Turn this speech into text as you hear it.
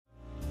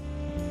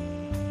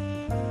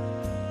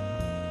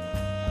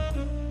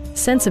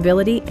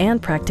sensibility,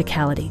 and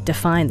practicality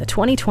define the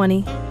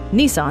 2020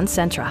 Nissan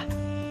Sentra.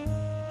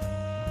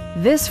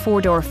 This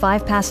four-door,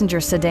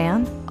 five-passenger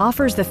sedan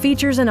offers the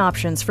features and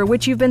options for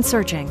which you've been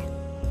searching.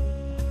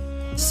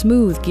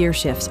 Smooth gear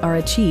shifts are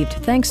achieved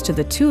thanks to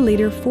the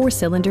 2-liter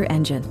four-cylinder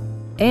engine.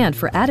 And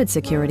for added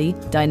security,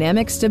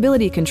 dynamic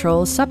stability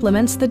control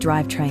supplements the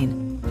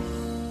drivetrain.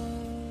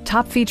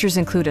 Top features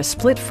include a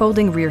split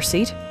folding rear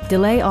seat,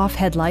 delay-off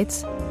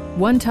headlights,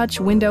 one-touch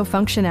window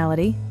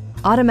functionality,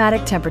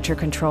 automatic temperature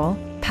control,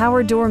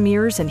 power door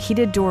mirrors and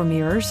heated door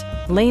mirrors,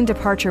 lane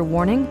departure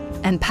warning,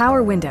 and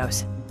power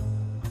windows.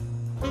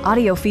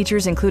 Audio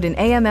features include an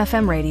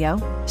AM/FM radio,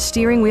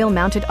 steering wheel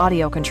mounted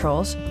audio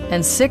controls,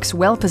 and 6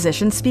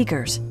 well-positioned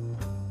speakers.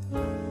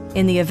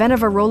 In the event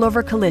of a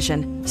rollover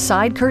collision,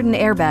 side curtain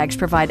airbags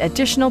provide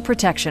additional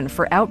protection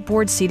for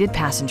outboard seated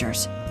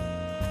passengers.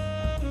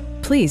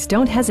 Please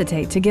don't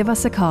hesitate to give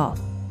us a call.